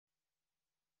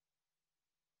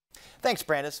Thanks,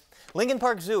 Brandis. Lincoln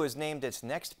Park Zoo has named its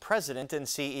next president and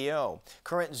CEO.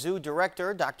 Current zoo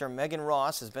director Dr. Megan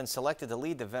Ross has been selected to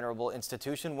lead the venerable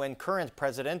institution when current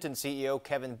president and CEO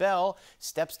Kevin Bell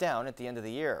steps down at the end of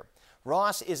the year.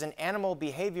 Ross is an animal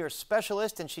behavior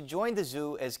specialist, and she joined the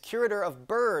zoo as curator of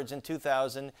birds in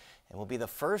 2000 and will be the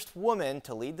first woman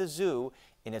to lead the zoo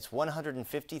in its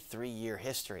 153-year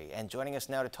history. And joining us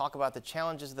now to talk about the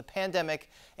challenges of the pandemic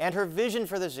and her vision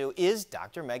for the zoo is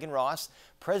Dr. Megan Ross,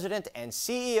 President and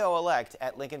CEO-elect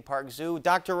at Lincoln Park Zoo.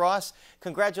 Dr. Ross,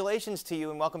 congratulations to you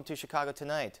and welcome to Chicago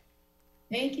Tonight.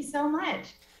 Thank you so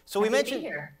much. So Happy we mentioned, to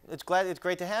be here. it's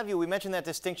great to have you. We mentioned that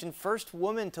distinction, first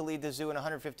woman to lead the zoo in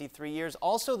 153 years,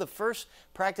 also the first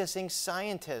practicing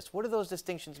scientist. What do those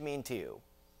distinctions mean to you?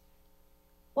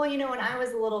 Well, you know, when I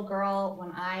was a little girl,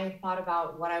 when I thought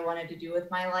about what I wanted to do with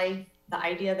my life, the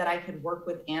idea that I could work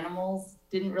with animals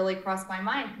didn't really cross my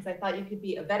mind because I thought you could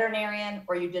be a veterinarian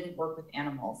or you didn't work with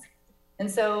animals. And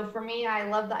so for me, I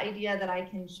love the idea that I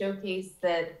can showcase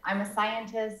that I'm a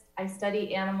scientist, I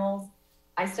study animals.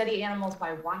 I study animals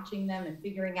by watching them and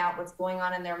figuring out what's going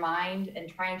on in their mind and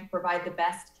trying to provide the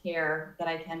best care that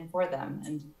I can for them.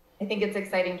 And I think it's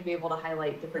exciting to be able to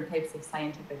highlight different types of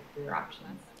scientific career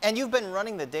options. And you've been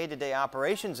running the day-to-day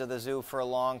operations of the zoo for a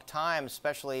long time,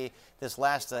 especially this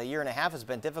last year and a half has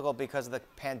been difficult because of the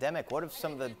pandemic. What have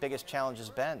some of the biggest challenges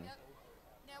been?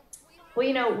 Well,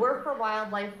 you know, we're for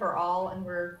Wildlife for All, and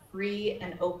we're free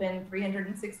and open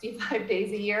 365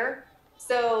 days a year.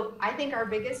 So I think our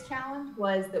biggest challenge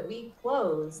was that we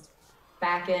closed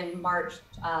back in March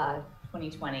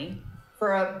 2020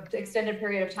 for an extended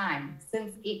period of time.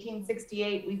 Since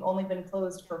 1868, we've only been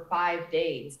closed for 5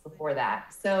 days before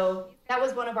that. So that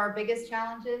was one of our biggest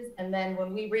challenges. And then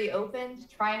when we reopened,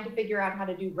 trying to figure out how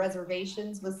to do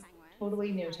reservations was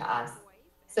totally new to us.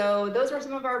 So those were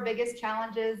some of our biggest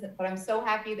challenges, but I'm so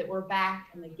happy that we're back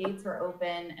and the gates are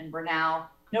open and we're now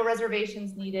no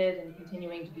reservations needed and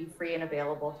continuing to be free and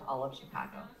available to all of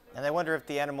Chicago. And I wonder if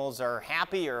the animals are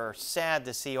happy or sad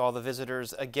to see all the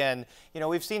visitors again. You know,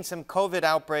 we've seen some COVID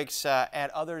outbreaks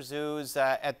at other zoos.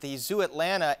 At the Zoo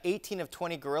Atlanta, 18 of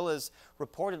 20 gorillas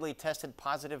reportedly tested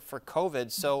positive for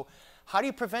COVID. So how do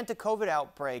you prevent a COVID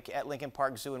outbreak at Lincoln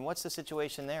Park Zoo, and what's the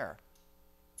situation there?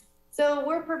 So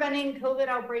we're preventing COVID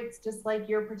outbreaks just like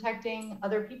you're protecting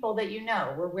other people that you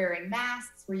know. We're wearing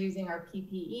masks, we're using our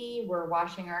PPE, we're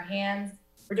washing our hands,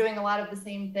 we're doing a lot of the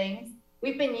same things.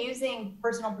 We've been using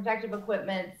personal protective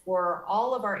equipment for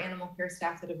all of our animal care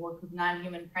staff that have worked with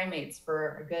non-human primates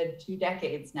for a good 2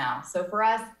 decades now. So for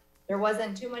us, there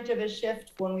wasn't too much of a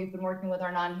shift when we've been working with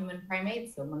our non-human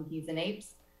primates, so monkeys and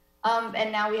apes.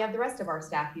 And now we have the rest of our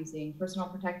staff using personal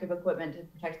protective equipment to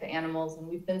protect the animals. And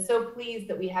we've been so pleased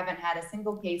that we haven't had a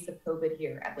single case of COVID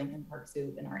here at Lincoln Park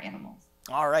Zoo in our animals.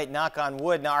 All right, knock on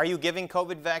wood. Now, are you giving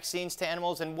COVID vaccines to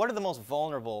animals, and what are the most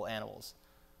vulnerable animals?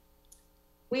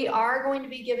 We are going to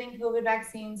be giving COVID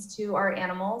vaccines to our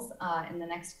animals in the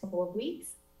next couple of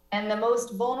weeks. And the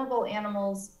most vulnerable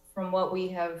animals, from what we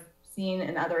have seen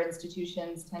in other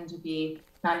institutions, tend to be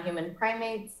non-human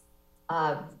primates,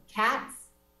 cats,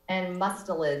 and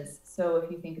mustelids. So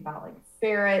if you think about like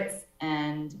ferrets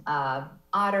and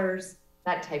otters,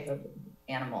 that type of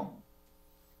animal.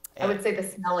 I would say the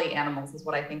smelly animals is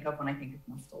what I think of when I think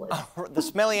of mustelids. The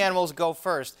smelly animals go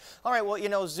first. All right, well, you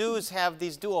know, zoos have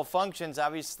these dual functions.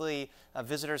 Obviously,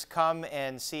 visitors come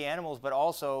and see animals, but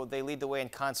also they lead the way in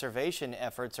conservation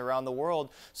efforts around the world.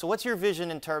 So what's your vision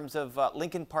in terms of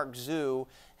Lincoln Park Zoo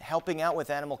helping out with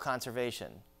animal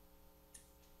conservation?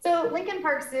 So Lincoln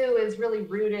Park Zoo is really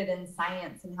rooted in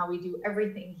science and how we do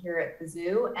everything here at the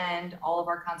zoo and all of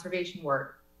our conservation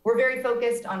work. We're very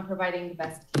focused on providing the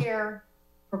best care,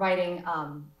 providing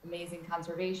amazing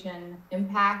conservation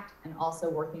impact, and also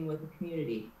working with the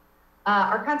community.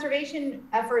 Our conservation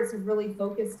efforts have really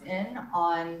focused in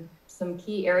on some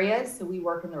key areas. So we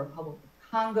work in the Republic of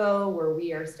Congo, where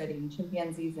we are studying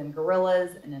chimpanzees and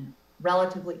gorillas in a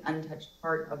relatively untouched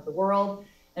part of the world,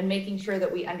 and making sure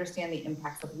that we understand the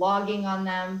impacts of logging on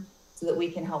them so that we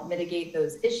can help mitigate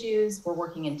those issues. We're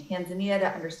working in Tanzania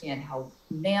to understand how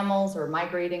mammals are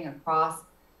migrating across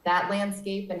that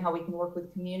landscape and how we can work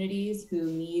with communities who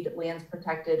need lands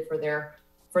protected for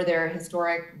their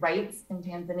historic rights in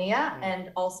Tanzania, and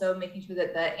also making sure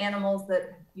that the animals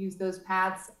that use those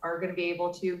paths are going to be able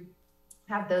to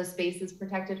have those spaces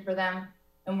protected for them.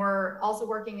 And we're also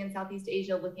working in Southeast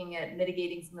Asia, looking at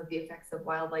mitigating some of the effects of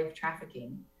wildlife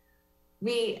trafficking.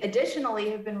 We additionally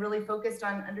have been really focused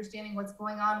on understanding what's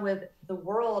going on with the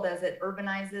world as it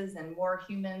urbanizes and more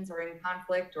humans are in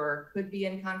conflict or could be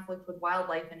in conflict with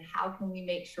wildlife, and how can we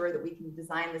make sure that we can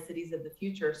design the cities of the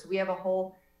future. So we have a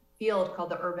whole field called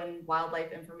the Urban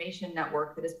Wildlife Information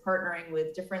Network that is partnering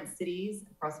with different cities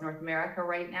across North America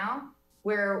right now,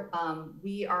 where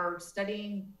we are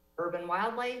studying urban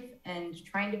wildlife and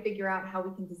trying to figure out how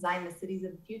we can design the cities of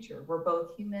the future where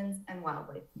both humans and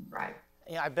wildlife can thrive.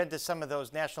 Yeah, I've been to some of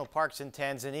those national parks in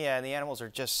Tanzania, and the animals are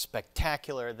just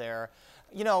spectacular there.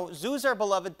 You know, zoos are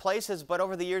beloved places, but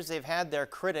over the years they've had their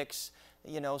critics,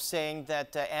 saying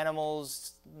that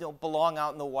animals belong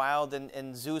out in the wild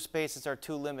and zoo spaces are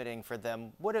too limiting for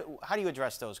them. How do you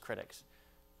address those critics?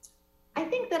 I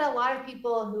think that a lot of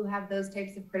people who have those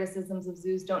types of criticisms of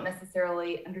zoos don't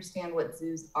necessarily understand what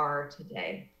zoos are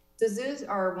today. So zoos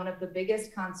are one of the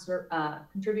biggest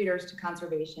contributors to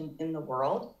conservation in the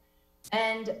world.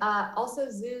 And also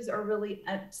zoos are really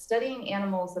studying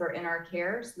animals that are in our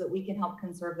care so that we can help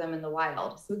conserve them in the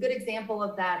wild. So a good example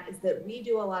of that is that we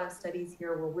do a lot of studies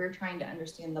here where we're trying to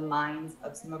understand the minds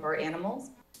of some of our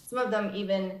animals. Some of them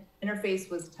even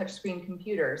interface with touchscreen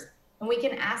computers. And we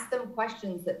can ask them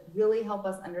questions that really help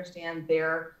us understand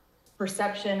their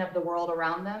perception of the world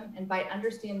around them. And by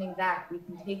understanding that, we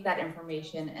can take that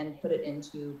information and put it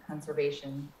into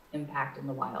conservation impact in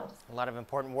the wild. A lot of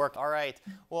important work. All right.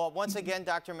 Well, once again,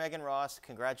 Dr. Megan Ross,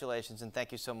 congratulations, and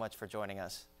thank you so much for joining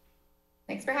us.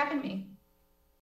 Thanks for having me.